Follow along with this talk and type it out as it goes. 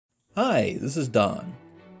Hi, this is Don,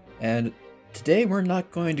 and today we're not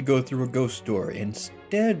going to go through a ghost story.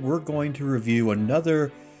 Instead, we're going to review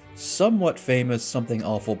another somewhat famous Something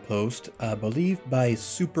Awful post, I believe by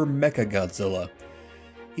Super Mecha Godzilla.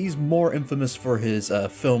 He's more infamous for his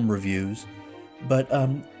film reviews, but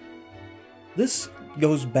this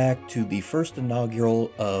goes back to the first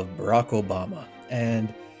inaugural of Barack Obama,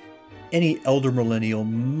 and any elder millennial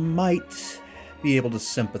might be able to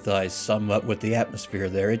sympathize somewhat with the atmosphere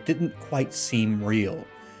there. It didn't quite seem real,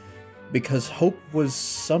 because hope was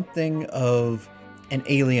something of an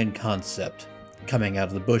alien concept coming out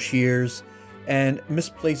of the Bush years, and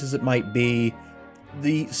misplaced as it might be,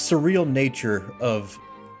 the surreal nature of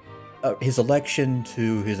his election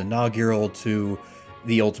to his inaugural to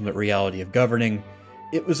the ultimate reality of governing,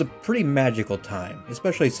 it was a pretty magical time,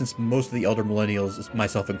 especially since most of the elder millennials,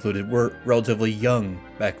 myself included, were relatively young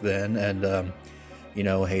back then, and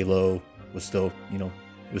Halo was still,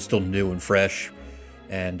 it was still new and fresh,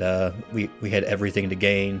 and we had everything to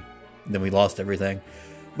gain, and then we lost everything.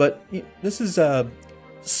 But this is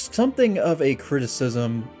something of a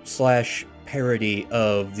criticism slash parody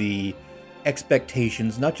of the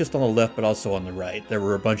expectations, not just on the left, but also on the right. There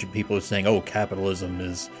were a bunch of people saying, oh, capitalism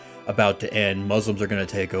is about to end, Muslims are going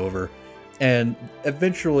to take over, and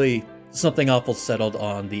eventually Something Awful settled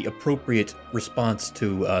on the appropriate response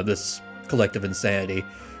to this collective insanity,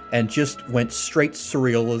 and just went straight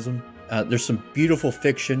surrealism. There's some beautiful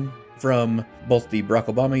fiction from both the Barack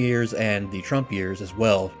Obama years and the Trump years as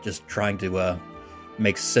well, just trying to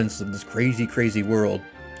make sense of this crazy, crazy world.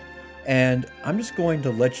 And I'm just going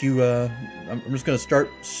to let you, I'm just going to start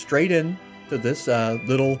straight into this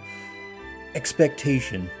little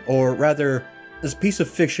expectation, or rather, this piece of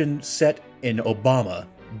fiction set in Obama,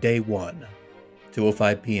 day 1,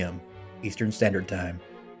 2:05 p.m. Eastern Standard Time.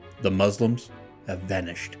 The Muslims have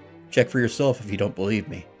vanished. Check for yourself if you don't believe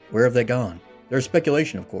me. Where have they gone? There's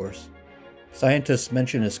speculation, of course. Scientists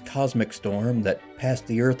mention this cosmic storm that passed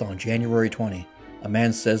the Earth on January 20. A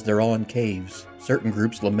man says they're all in caves. Certain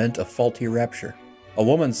groups lament a faulty rapture. A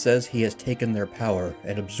woman says he has taken their power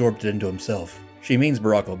and absorbed it into himself. She means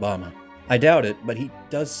Barack Obama. I doubt it, but he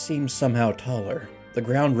does seem somehow taller. The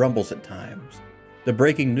ground rumbles at times. The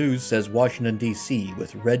breaking news says Washington, D.C.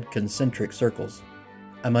 with red concentric circles.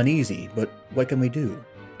 I'm uneasy, but what can we do?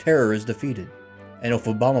 Terror is defeated. And if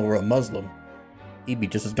Obama were a Muslim, he'd be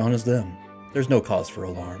just as gone as them. There's no cause for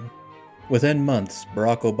alarm. Within months,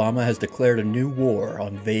 Barack Obama has declared a new war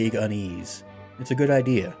on vague unease. It's a good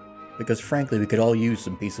idea, because frankly we could all use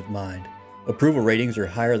some peace of mind. Approval ratings are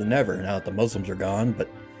higher than ever now that the Muslims are gone, but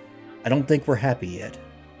I don't think we're happy yet.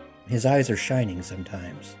 His eyes are shining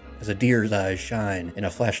sometimes, as a deer's eyes shine in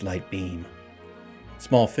a flashlight beam.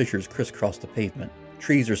 Small fissures crisscross the pavement.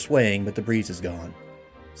 Trees are swaying, but the breeze is gone.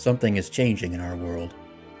 Something is changing in our world.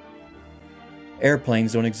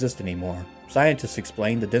 Airplanes don't exist anymore. Scientists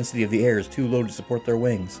explain the density of the air is too low to support their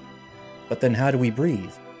wings. But then how do we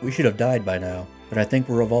breathe? We should have died by now, but I think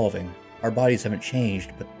we're evolving. Our bodies haven't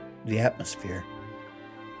changed, but the atmosphere.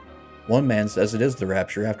 One man says it is the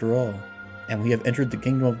rapture after all, and we have entered the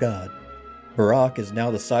kingdom of God. Barack is now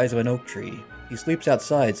the size of an oak tree. He sleeps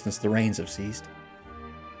outside since the rains have ceased.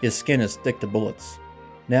 His skin is thick to bullets.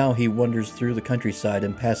 Now he wanders through the countryside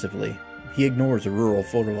impassively. He ignores a rural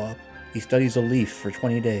photo op. He studies a leaf for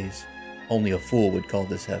 20 days. Only a fool would call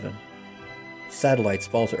this heaven. Satellites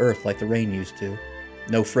fall to Earth like the rain used to.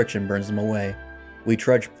 No friction burns them away. We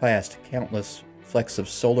trudge past countless flecks of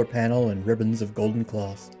solar panel and ribbons of golden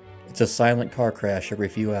cloth. It's a silent car crash every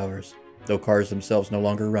few hours. Though cars themselves no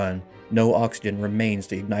longer run, no oxygen remains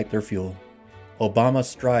to ignite their fuel. Obama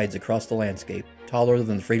strides across the landscape, taller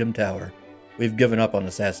than the Freedom Tower. We've given up on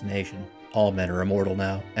assassination. All men are immortal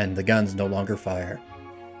now, and the guns no longer fire.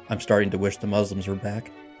 I'm starting to wish the Muslims were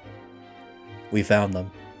back. We found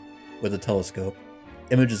them, with a telescope.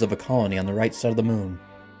 Images of a colony on the right side of the moon.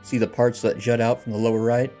 See the parts that jut out from the lower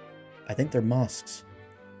right? I think they're mosques.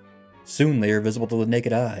 Soon they are visible to the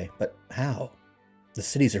naked eye, but how? The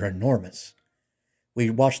cities are enormous. We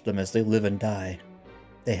watch them as they live and die.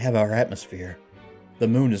 They have our atmosphere. The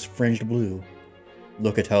moon is fringed blue.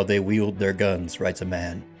 Look at how they wield their guns, writes a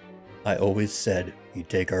man. I always said he'd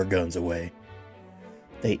take our guns away.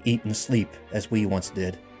 They eat and sleep as we once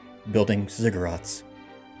did, building ziggurats.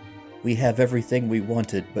 We have everything we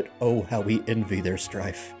wanted, but oh how we envy their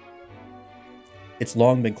strife. It's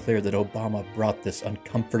long been clear that Obama brought this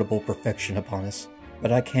uncomfortable perfection upon us,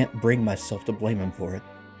 but I can't bring myself to blame him for it.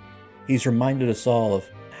 He's reminded us all of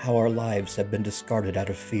how our lives have been discarded out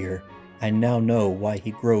of fear. I now know why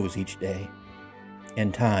he grows each day.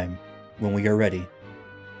 In time, when we are ready,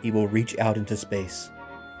 he will reach out into space.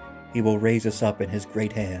 He will raise us up in his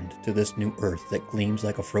great hand to this new earth that gleams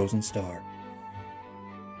like a frozen star.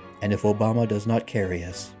 And if Obama does not carry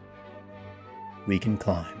us, we can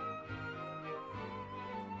climb.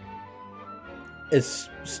 As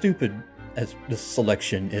stupid as this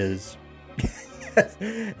selection is,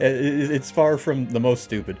 it's far from the most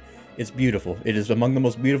stupid. It's beautiful. It is among the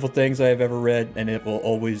most beautiful things I have ever read, and it will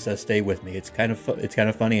always stay with me. It's kind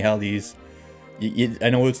of funny how these. I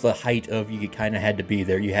know it's the height of you kind of had to be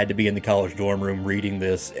there. You had to be in the college dorm room reading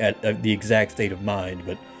this at the exact state of mind,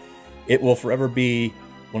 but it will forever be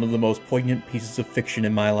one of the most poignant pieces of fiction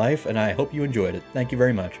in my life, and I hope you enjoyed it. Thank you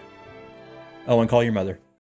very much. Oh, and call your mother.